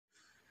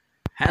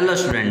Hello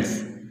students,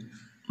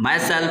 my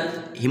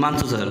self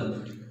Himanshu sir.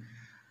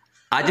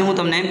 आज हूँ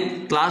तमने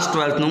class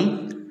 12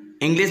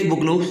 English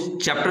बुकनु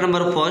chapter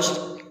number 1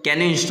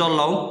 can you install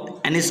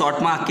love any short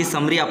में आखी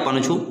समरी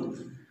आपवानुं छुं।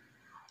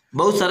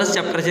 बहुत सरस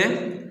चैप्टर है,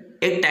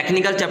 एक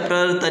टेक्निकल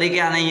चैप्टर तरीके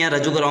आने अहींया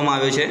रजू करवामां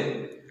आव्यो छे।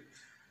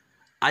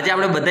 आज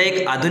आपणे बधा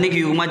एक आधुनिक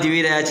युग में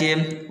जीवी रह्या छीए,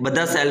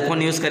 बधा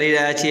सेलफोन यूज करी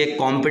रह्या छीए,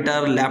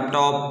 कॉम्प्यूटर,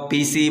 लैपटॉप,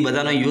 पीसी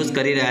बधानो यूज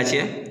करी रह्या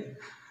छीए।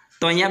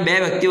 तो अहींया बे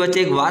व्यक्ति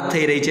वच्चे एक वात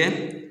थई रही छे,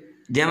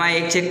 जेमां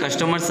एक छे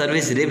कस्टमर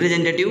सर्विस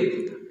रिप्रेजेंटेटिव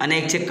अने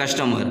एक छे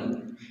कस्टमर।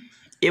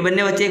 ए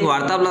बंने वच्चे एक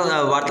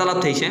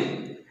वार्तालाप थई छे।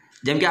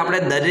 जेम के आपणे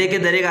दरेके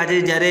दरेक आज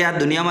ज्यारे आ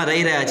दुनियामां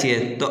रही रह्या छीए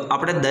तो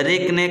आपणे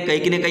दरेकने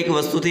कंईक ने कंईक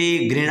वस्तुथी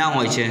घृणा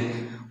होय छे,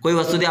 कोई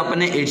वस्तुथी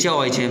आपणने ईर्ष्या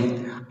होय छे,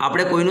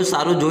 आपणे कोईनुं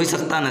सारूं जोई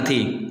शकता नथी।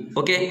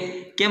 ओके,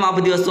 केम आ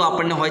बधी वस्तु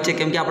आपणने होय छे?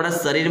 केम के आपणा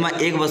शरीरमां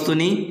एक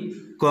वस्तुनी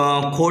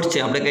खोट छे,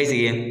 आपणे कही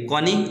सकीए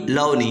कोनी?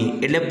 लवनी,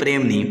 एटले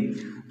प्रेमनी।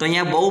 तो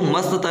अहींया बहु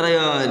मस्त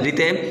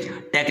रीते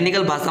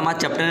टेक्निकल भाषा में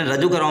चैप्टर ने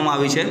रजू करवामां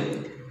आव्युं छे,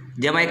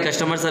 जेमां एक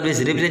कस्टमर सर्विस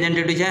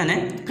रिप्रेजेंटेटिव है अने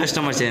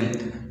कस्टमर है।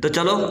 तो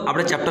चलो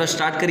आपणे चैप्टर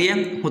स्टार्ट करिए।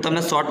 हूँ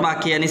तमने शॉर्ट में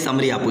आखी एनी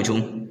समरी आपूँ छूँ।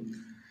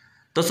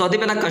 तो सौथी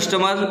पहला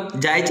कस्टमर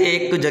जाए छे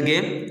एक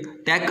जगह,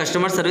 त्यां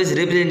कस्टमर सर्विस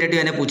रिप्रेजेंटेटिव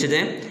एने पूछे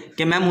छे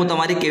कि मैम हूँ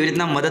तमारी केवी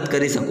रीतना मदद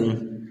करी सकूँ।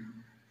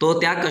 तो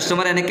त्यां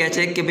कस्टमर एने कहे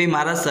छे कि भाई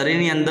मारा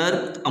शरीरनी अंदर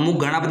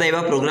अमुक घणा बधा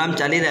एवा प्रोग्राम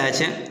चाली रह्या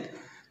छे,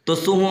 तो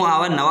शुं हूँ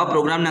आवा नवा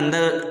प्रोग्राम ने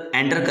अंदर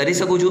एंटर करी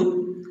सकूँ छूं?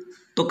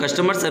 तो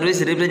कस्टमर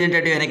सर्विस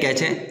रिप्रेजेंटेटिव एने कहे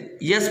छे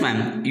yes ma'am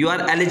you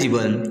are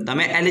eligible,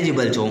 तमे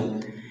एलिजिबल छो।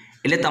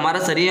 एटले तमारा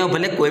शरीर में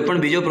भले कोईपण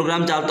बीजो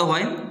प्रोग्राम चालतो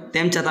होय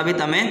तेम छतां बी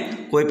तमे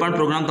कोईपण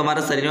प्रोग्राम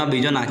तमारा शरीर में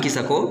बीजो नाखी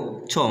सको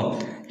छो।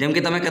 जेम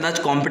के तमे कदाच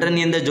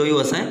कॉम्प्यूटरनी अंदर जोयुं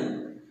हशे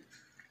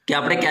कि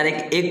आपणे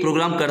क्यारेक एक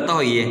प्रोग्राम करता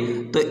होईए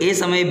तो ए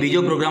समये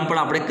बीजो प्रोग्राम पण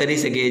आपणे करी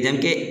सकीए। जेम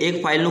के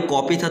एक फाइलनुं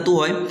कॉपी थतुं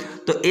होय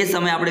तो ए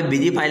समय आपणे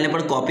बीजी फाइलने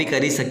पण कॉपी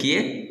करी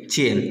सकीए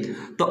छीए।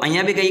 तो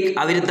अहींया बी कंईक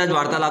आवी रीतना ज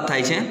वार्तालाप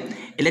थाय छे।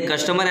 एटले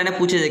कस्टमर एने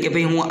पूछे छे कि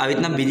भाई हूँ आ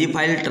रीतना बीजी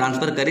फाइल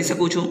ट्रांसफर करी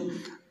सकूँ छूं?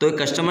 तो ए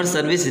कस्टमर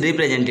सर्विस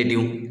रिप्रेजेंटेटिव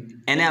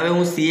एने हवे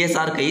हूँ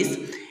CSR कहीश।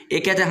 ए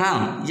कहे छे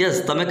हाँ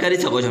यस तमे करी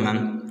सको छो मैम।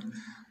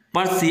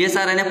 पण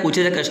CSR एने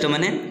पूछे छे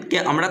कस्टमरने कि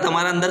हमणां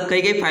तमारा अंदर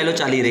कई कई फाइलो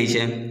चाली रही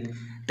छे।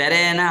 त्यारे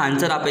एना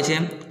आंसर आपे छे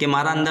कि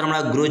मारा अंदर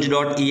हमणां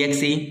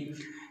grudge.exe,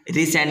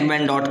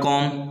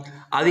 resentment.com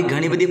આવી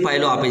ઘણી બધી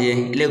ફાઇલો આપે છે।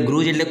 એટલે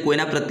ગ્રુજ એટલે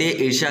કોઈના પ્રત્યે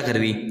ઈર્ષ્યા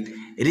કરવી,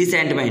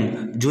 રિસેન્ટમેન્ટ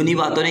જૂની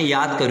વાતોને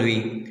યાદ કરવી,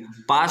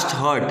 પાસ્ટ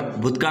હર્ટ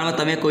ભૂતકાળમાં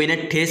તમે કોઈને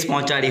ઠેસ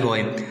પહોંચાડી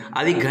હોય,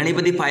 આવી ઘણી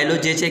બધી ફાઇલો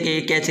જે છે કે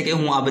એ કહે છે કે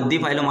હું આ બધી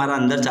ફાઇલો મારા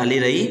અંદર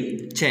ચાલી રહી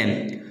છે।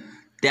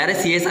 ત્યારે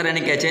CSR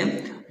એને કહે છે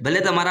ભલે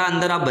તમારા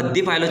અંદર આ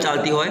બધી ફાઇલો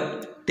ચાલતી હોય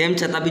તેમ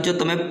છતાં બી જો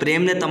તમે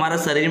પ્રેમને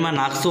તમારા શરીરમાં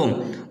નાખશો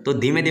તો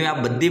ધીમે ધીમે આ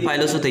બધી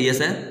ફાઇલો શું થઈ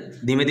જશે?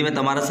 ધીમે ધીમે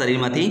તમારા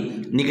શરીરમાંથી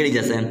નીકળી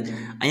જશે।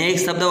 અહીંયા એક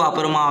શબ્દ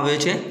વાપરવામાં આવ્યો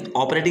છે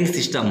ઓપરેટિંગ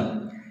સિસ્ટમ।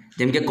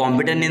 જેમ કે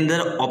કોમ્પ્યુટરની અંદર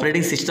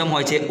ઓપરેટિંગ સિસ્ટમ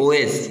હોય છે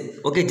OS,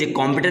 ઓકે, જે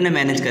કોમ્પ્યુટરને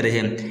મેનેજ કરે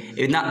છે।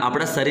 એવી રીતના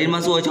આપણા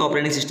શરીરમાં શું હોય છે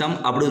ઓપરેટિંગ સિસ્ટમ?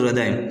 આપણું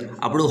હૃદય,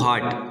 આપણું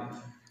હાર્ટ।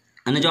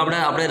 અને જો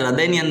આપણે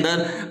હૃદયની અંદર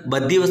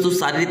બધી વસ્તુ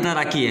સારી રીતના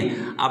રાખીએ,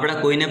 આપણા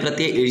કોઈને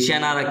પ્રત્યે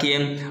ઈર્ષ્યા ના રાખીએ,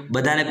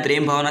 બધાને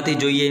પ્રેમ ભાવનાથી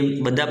જોઈએ,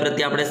 બધા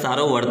પ્રત્યે આપણે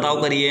સારો વર્તાવ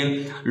કરીએ,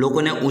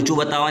 લોકોને ઊંચું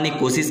બતાવવાની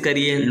કોશિશ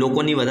કરીએ,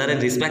 લોકોની વધારે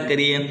રિસ્પેક્ટ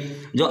કરીએ,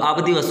 જો આ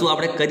બધી વસ્તુ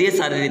આપણે કરીએ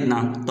સારી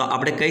રીતના તો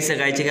આપણે કહી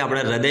શકાય છે કે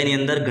આપણા હૃદયની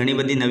અંદર ઘણી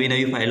બધી નવી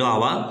નવી ફાઇલો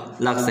આવવા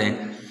લાગશે।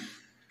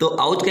 તો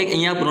આવું જ કંઈક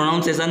અહીંયા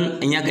પ્રોનાઉન્સિએશન,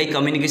 અહીંયા કંઈક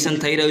કમ્યુનિકેશન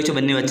થઈ રહ્યું છે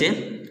બંને વચ્ચે।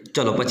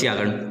 ચલો પછી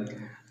આગળ।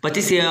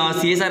 પછી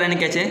CSR એને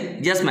કહે છે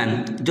યસ મેમ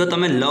જો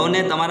તમે લવને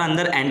તમારા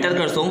અંદર એન્ટર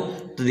કરશો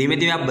તો ધીમે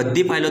ધીમે આ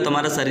બધી ફાઇલો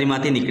તમારા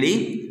શરીરમાંથી નીકળી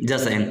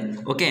જશે।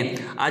 ઓકે,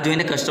 આ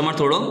જોઈને કસ્ટમર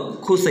થોડો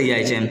ખુશ થઈ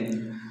જાય છે।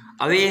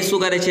 હવે એ શું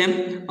કરે છે?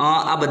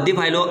 આ બધી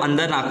ફાઇલો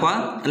અંદર નાખવા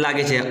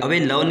લાગે છે। હવે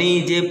લવની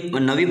જે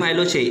નવી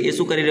ફાઇલો છે એ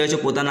શું કરી રહ્યો છે?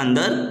 પોતાના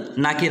અંદર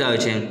નાખી રહ્યો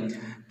છે।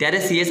 ત્યારે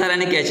CSR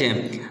એને કહે છે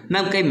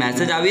મેમ કંઈ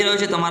મેસેજ આવી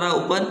રહ્યો છે તમારા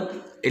ઉપર,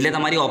 એટલે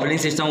તમારી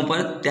ઓપરેટિંગ સિસ્ટમ ઉપર?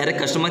 ત્યારે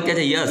કસ્ટમર કહે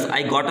છે yes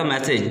I got a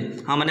message,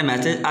 હા મને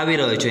મેસેજ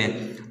આવી રહ્યો છે।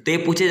 તો એ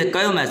પૂછે છે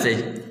કયો મેસેજ?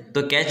 તો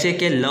કહે છે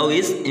કે લવ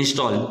ઇઝ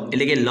ઇન્સ્ટોલ,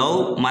 એટલે કે લવ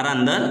મારા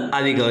અંદર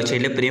આવી ગયો છે,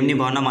 એટલે પ્રેમની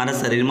ભાવના મારા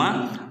શરીરમાં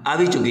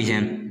આવી ચૂકી છે।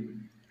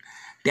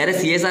 ત્યારે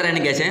CSR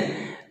એને કહે છે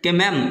કે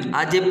મેમ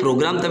આ જે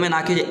પ્રોગ્રામ તમે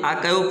નાખ્યો છે આ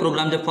કયો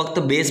પ્રોગ્રામ છે?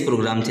 ફક્ત બેઝ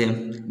પ્રોગ્રામ છે।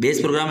 બેઝ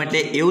પ્રોગ્રામ એટલે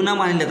એવું ના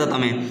માની લેતા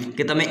તમે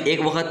કે તમે એક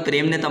વખત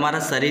પ્રેમને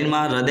તમારા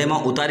શરીરમાં,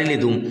 હૃદયમાં ઉતારી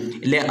લીધું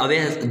એટલે હવે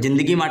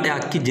જિંદગી માટે,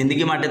 આખી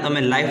જિંદગી માટે તમે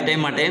લાઈફ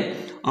ટાઈમ માટે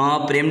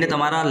પ્રેમને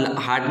તમારા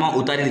હાર્ટમાં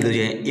ઉતારી લીધું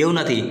છે, એવું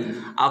નથી।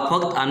 આ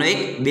ફક્ત આનો એક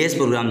બેઝ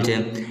પ્રોગ્રામ છે,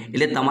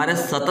 એટલે તમારે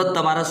સતત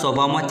તમારા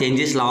સ્વભાવમાં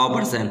ચેન્જીસ લાવવા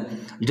પડશે।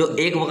 જો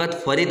એક વખત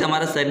ફરી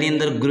તમારા શરીરની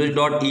અંદર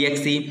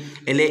grudge.exe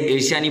એટલે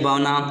ઈર્ષ્યાની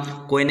ભાવના,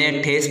 કોઈને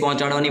ઠેસ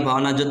પહોંચાડવાની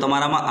ભાવના જો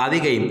તમારામાં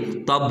આવી ગઈ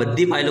તો આ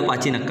બધી ફાઇલો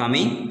પાછી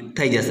નકામી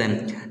થઈ જશે।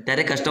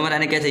 ત્યારે કસ્ટમર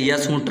એને કહે છે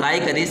યસ હું ટ્રાય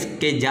કરીશ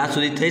કે જ્યાં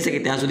સુધી થઈ શકે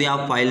ત્યાં સુધી આ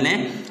ફાઇલને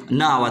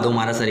ન આવવા દઉં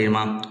મારા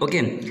શરીરમાં। ઓકે,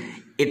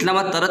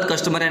 એટલામાં તરત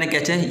કસ્ટમર એને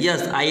કહે છે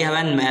yes I have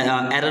an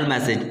error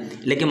message,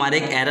 એટલે કે મારે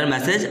એક એરર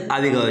મેસેજ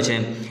આવી ગયો છે.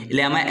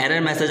 એટલે આમાં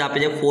એરર મેસેજ આપે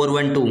છે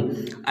 412.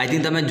 આઈ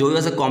થિંક તમે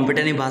જોયું હશે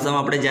કોમ્પ્યુટરની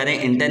ભાષામાં આપણે જ્યારે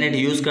ઇન્ટરનેટ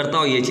યુઝ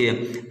કરતા હોઈએ છીએ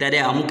ત્યારે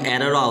અમુક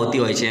એરરો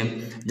આવતી હોય છે,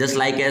 just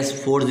like as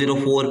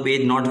 404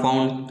 page not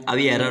found,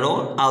 આવી એરરો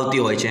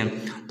આવતી હોય છે.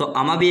 તો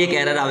આમાં બી એક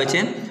એરર આવે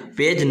છે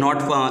પેજ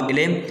નોટ,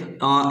 એટલે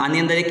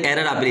આની અંદર એક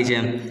એરર આપેલી છે.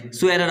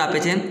 શું એરર આપે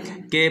છે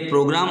કે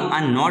programme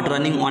are not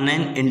running on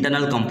an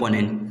internal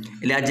component.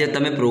 એટલે આ જે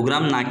તમે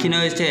પ્રોગ્રામ નાખીને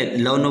છે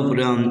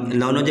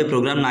લવનો જે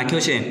પ્રોગ્રામ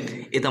નાખ્યો છે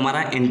એ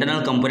તમારા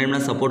ઇન્ટરનલ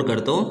કમ્પોનન્ટમાં સપોર્ટ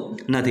કરતો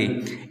નથી.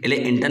 એટલે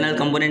ઇન્ટરનલ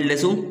કમ્પોનન્ટ એટલે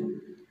શું?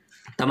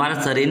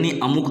 તમારા શરીરની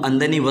અમુક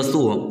અંદરની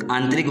વસ્તુઓ,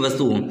 આંતરિક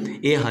વસ્તુઓ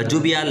એ હજુ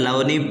બી આ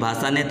લવની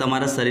ભાષાને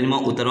તમારા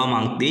શરીરમાં ઉતરવા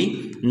માંગતી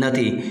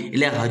નથી.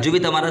 એટલે હજુ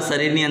બી તમારા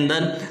શરીરની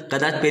અંદર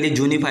કદાચ પેલી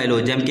જૂની ફાઇલો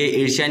જેમ કે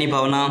ઈર્ષ્યાની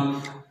ભાવના,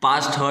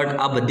 પાસ્ટ હર્ટ,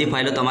 આ બધી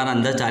ફાઇલો તમારા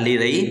અંદર ચાલી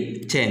રહી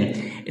છે.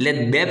 એટલે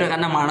બે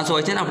પ્રકારના માણસો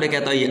હોય છે ને, આપણે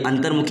કહેતા હોઈએ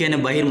અંતર્મુખી અને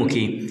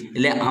બહિર્મુખી.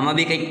 એટલે આમાં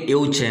બી કંઈક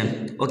એવું જ છે.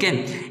 ઓકે,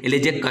 એટલે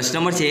જે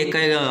કસ્ટમર છે એ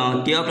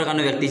કેવા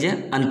પ્રકારનો વ્યક્તિ છે?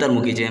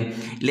 અંતર્મુખી છે.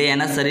 એટલે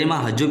એના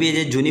શરીરમાં હજુ બી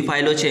જે જૂની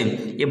ફાઇલો છે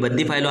એ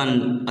બધી ફાઇલો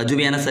હજુ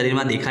બી એના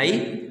શરીરમાં દેખાઈ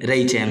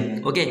રહી છે.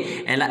 ઓકે,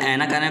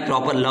 એના કારણે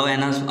પ્રોપર લવ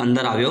એના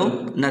અંદર આવ્યો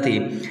નથી.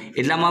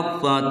 એટલામાં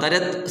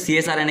તરત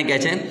CSR એને કહે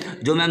છે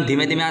જો મેમ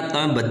ધીમે ધીમે આ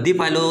તમે બધી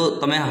ફાઇલો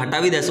તમે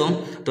હટાવી દેશો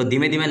તો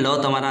ધીમે ધીમે લવ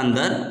તમારા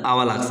અંદર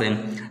આવવા લાગશે.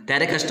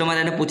 ત્યારે કસ્ટમર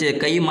એને પૂછે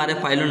કઈ મારે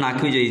ફાઇલો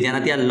નાખવી જોઈએ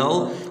જેનાથી આ લવ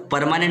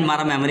પરમાનન્ટ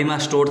મારા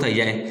મેમરીમાં સ્ટોર થઈ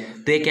જાય.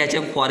 તો એ કહે છે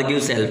ફોરગીવ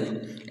સેલ્ફ.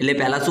 એટલે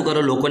પહેલાં શું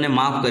કરો? લોકોને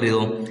માફ કરી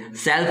દો.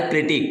 સેલ્ફ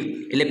ક્રિટિક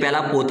એટલે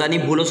પહેલાં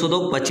પોતાની ભૂલો શોધો,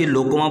 પછી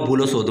લોકોમાં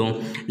ભૂલો શોધો.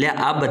 એટલે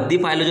આ બધી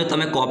ફાઇલો જો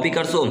તમે કોપી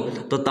કરશો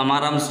તો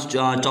તમારા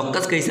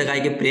ચોક્કસ કહી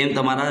શકાય કે પ્રેમ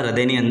તમારા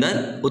હૃદયની અંદર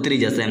ઉતરી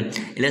જશે.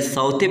 એટલે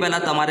સૌથી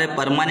પહેલાં તમારે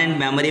પરમાનન્ટ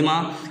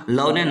મેમરીમાં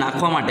લવને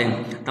નાખવા માટે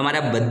તમારે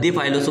આ બધી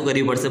ફાઇલો શું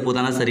કરવી પડશે?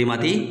 પોતાના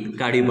શરીરમાંથી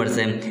કાઢવી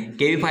પડશે.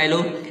 કેવી ફાઇલો?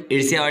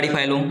 ઈર્ષ્યાવાળી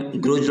ફાઇલો,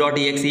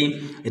 grudge.exe,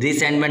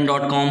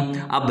 resentment.com,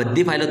 આ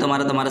બધી ફાઇલો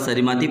તમારા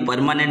શરીરમાંથી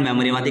પરમાનન્ટ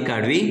મેમરીમાંથી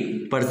કાઢવી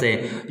પડશે.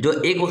 જો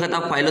એક વખત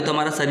આ ફાઇલો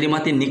તમારા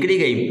શરીરમાંથી નીકળી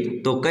ગઈ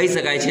તો કહી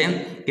શકાય છે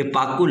કે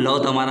પાક્કું લવ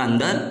તમારા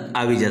અંદર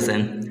આવી જશે.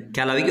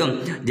 ખ્યાલ આવી ગયો?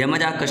 જેમ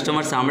જ આ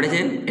કસ્ટમર સાંભળે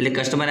છે એટલે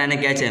કસ્ટમર એને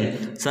કહે છે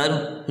સર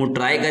હું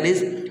ટ્રાય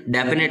કરીશ,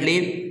 ડેફિનેટલી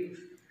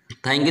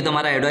થેન્ક યુ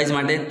તમારા એડવાઇસ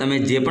માટે. તમે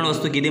જે પણ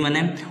વસ્તુ કીધી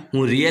મને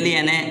હું રિયલી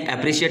એને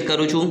એપ્રિશિએટ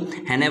કરું છું.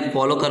 એને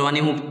ફોલો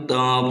કરવાની હું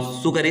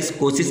શું કરીશ?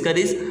 કોશિશ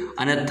કરીશ.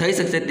 અને થઈ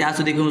શકશે ત્યાં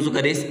સુધી હું શું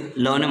કરીશ?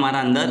 લવને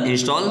મારા અંદર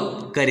ઇન્સ્ટોલ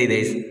કરી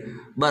દઈશ.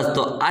 બસ,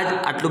 તો આજ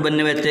આટલું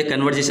બંને વચ્ચે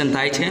કન્વર્ઝેશન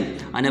થાય છે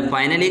અને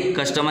ફાઇનલી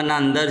કસ્ટમરના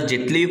અંદર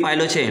જેટલી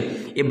ફાઇલો છે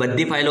એ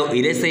બધી ફાઇલો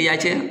ઇરેઝ થઈ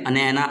જાય છે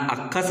અને એના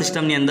આખા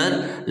સિસ્ટમની અંદર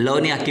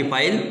લવની આખી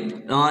ફાઇલ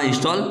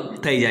ઇન્સ્ટોલ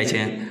થઈ જાય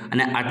છે.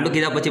 અને આટલું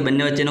કીધા પછી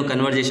બંને વચ્ચેનો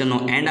કન્વર્ઝેશનનો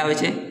એન્ડ આવે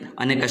છે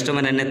અને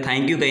કસ્ટમર એને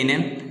થેન્ક યુ કહીને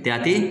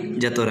ત્યાંથી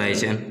જતો રહે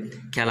છે.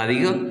 ખ્યાલ આવી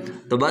ગયો?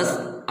 તો બસ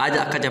આ જ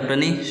આખા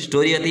ચેપ્ટરની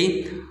સ્ટોરી હતી.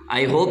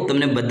 આઈ હોપ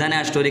તમને બધાને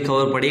આ સ્ટોરી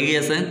ખબર પડી ગઈ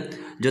હશે.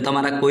 જો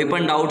તમારા કોઈ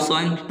પણ ડાઉટ્સ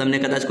હોય, તમને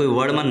કદાચ કોઈ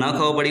વર્ડમાં ન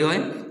ખબર પડી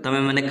હોય, તમે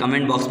મને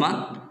કમેન્ટ બોક્સમાં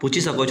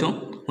પૂછી શકો છો.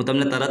 હું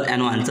તમને તરત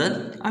એનો આન્સર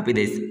આપી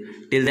દઈશ.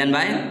 Till then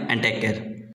by and take care.